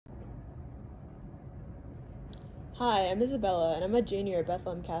Hi, I'm Isabella, and I'm a junior at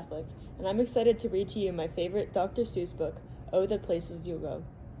Bethlehem Catholic, and I'm excited to read to you my favorite Dr. Seuss book, Oh, the Places You'll Go.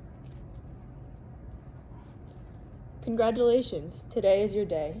 Congratulations, today is your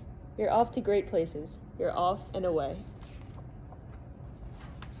day. You're off to great places. You're off and away.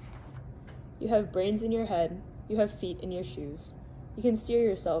 You have brains in your head, you have feet in your shoes. You can steer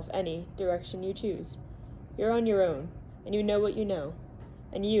yourself any direction you choose. You're on your own, and you know what you know,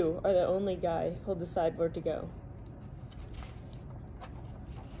 and you are the only guy who'll decide where to go.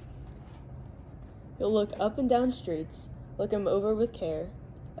 You'll look up and down streets, look 'em over with care.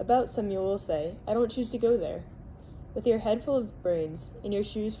 About some you will say, I don't choose to go there. With your head full of brains and your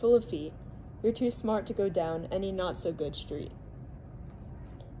shoes full of feet, you're too smart to go down any not-so-good street.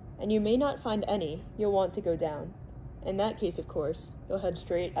 And you may not find any you'll want to go down. In that case, of course, you'll head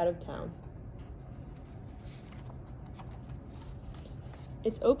straight out of town.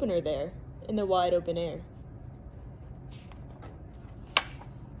 It's opener there, in the wide open air.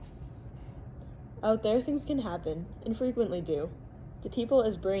 Out there things can happen, and frequently do, to people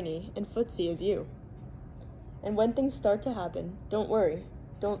as brainy and footsy as you. And when things start to happen, don't worry,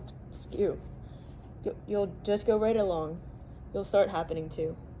 don't skew. You'll just go right along. You'll start happening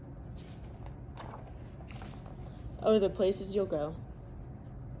too. Oh, the places you'll go.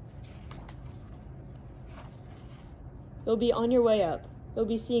 You'll be on your way up. You'll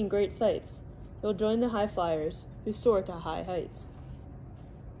be seeing great sights. You'll join the high flyers who soar to high heights.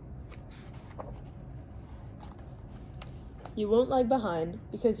 You won't lag behind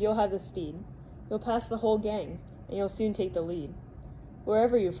because you'll have the speed. You'll pass the whole gang, and you'll soon take the lead.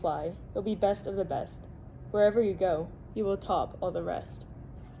 Wherever you fly, you'll be best of the best. Wherever you go, you will top all the rest.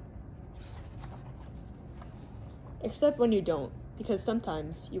 Except when you don't, because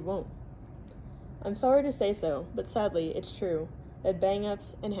sometimes you won't. I'm sorry to say so, but sadly it's true that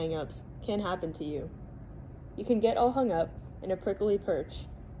bang-ups and hang-ups can happen to you. You can get all hung up in a prickly perch,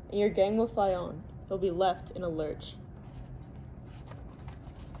 and your gang will fly on. You'll be left in a lurch.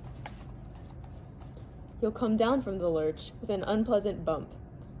 You'll come down from the lurch with an unpleasant bump,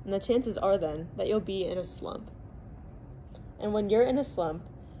 and the chances are then that you'll be in a slump. And when you're in a slump,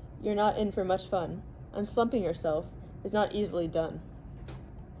 you're not in for much fun. Unslumping yourself is not easily done.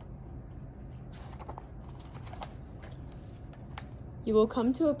 You will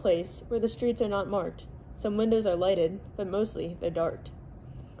come to a place where the streets are not marked. Some windows are lighted, but mostly they're dark.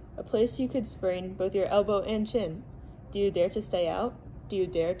 A place you could sprain both your elbow and chin. Do you dare to stay out? Do you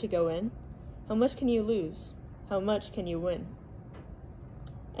dare to go in? How much can you lose? How much can you win?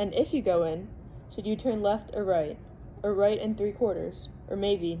 And if you go in, should you turn left or right and 3/4, or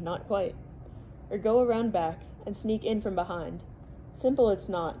maybe not quite, or go around back and sneak in from behind? Simple it's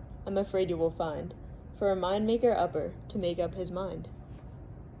not, I'm afraid you will find, for a mind maker upper to make up his mind.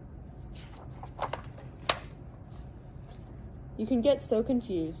 You can get so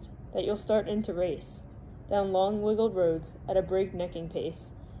confused that you'll start into race, down long wiggled roads at a breaknecking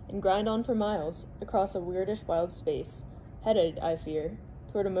pace, and grind on for miles across a weirdish wild space, headed, I fear,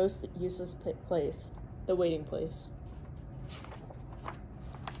 toward a most useless place, the waiting place.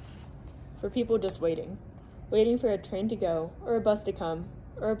 For people just waiting for a train to go, or a bus to come,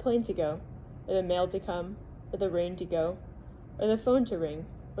 or a plane to go, or the mail to come, or the rain to go, or the phone to ring,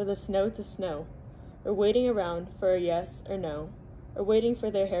 or the snow to snow, or waiting around for a yes or no, or waiting for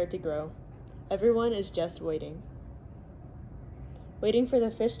their hair to grow. Everyone is just waiting. Waiting for the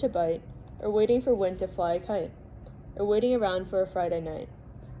fish to bite, or waiting for wind to fly a kite, or waiting around for a Friday night,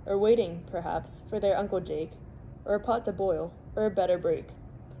 or waiting, perhaps, for their Uncle Jake, or a pot to boil, or a better break,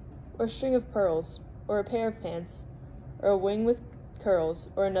 or a string of pearls, or a pair of pants, or a wing with curls,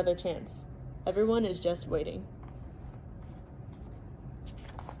 or another chance. Everyone is just waiting.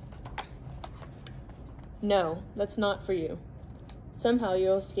 No, that's not for you. Somehow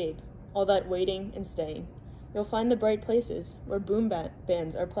you'll escape all that waiting and staying. You'll find the bright places where boom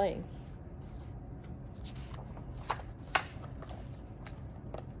bands are playing.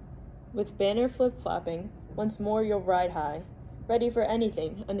 With banner flip-flopping, once more you'll ride high, ready for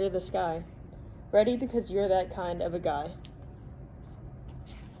anything under the sky. Ready because you're that kind of a guy.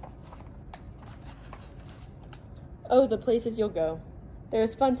 Oh, the places you'll go. There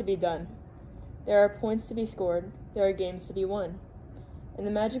is fun to be done. There are points to be scored. There are games to be won. And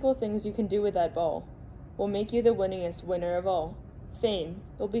the magical things you can do with that ball will make you the winningest winner of all. Fame,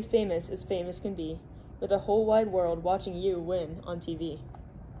 you'll be famous as famous can be, with a whole wide world watching you win on TV.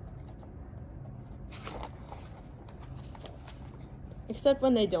 Except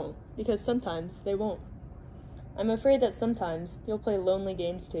when they don't, because sometimes they won't. I'm afraid that sometimes you'll play lonely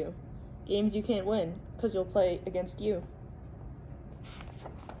games too. Games you can't win, because you'll play against you.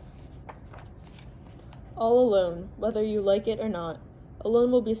 All alone, whether you like it or not,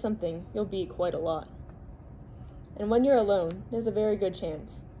 alone will be something you'll be quite a lot. And when you're alone, there's a very good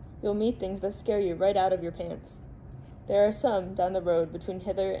chance you'll meet things that scare you right out of your pants. There are some down the road between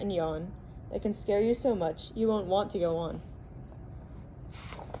hither and yon that can scare you so much you won't want to go on.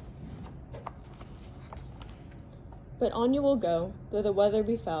 But on you will go, though the weather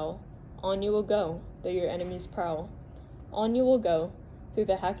be foul. On you will go, though your enemies prowl. On you will go, through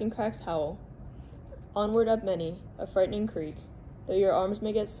the hacking cracks howl. Onward up many a frightening creek, though your arms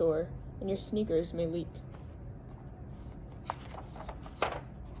may get sore and your sneakers may leak.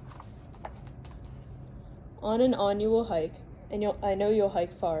 On and on you will hike, and I know you'll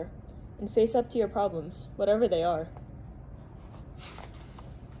hike far, and face up to your problems, whatever they are.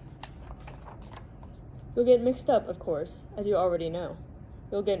 You'll get mixed up, of course, as you already know.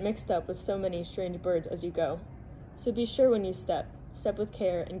 You'll get mixed up with so many strange birds as you go. So be sure when you step with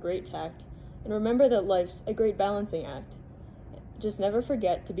care and great tact, and remember that life's a great balancing act. Just never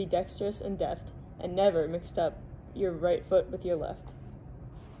forget to be dexterous and deft, and never mixed up your right foot with your left.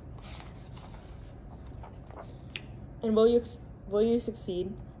 And will you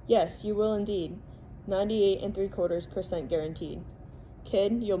succeed? Yes, you will indeed. 98.75% guaranteed.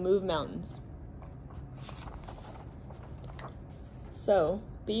 Kid, you'll move mountains. So,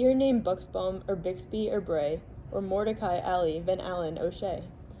 be your name Buxbaum or Bixby or Bray, or Mordecai Alley Van Allen O'Shea.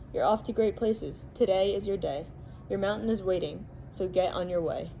 You're off to great places. Today is your day. Your mountain is waiting, so get on your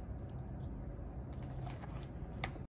way.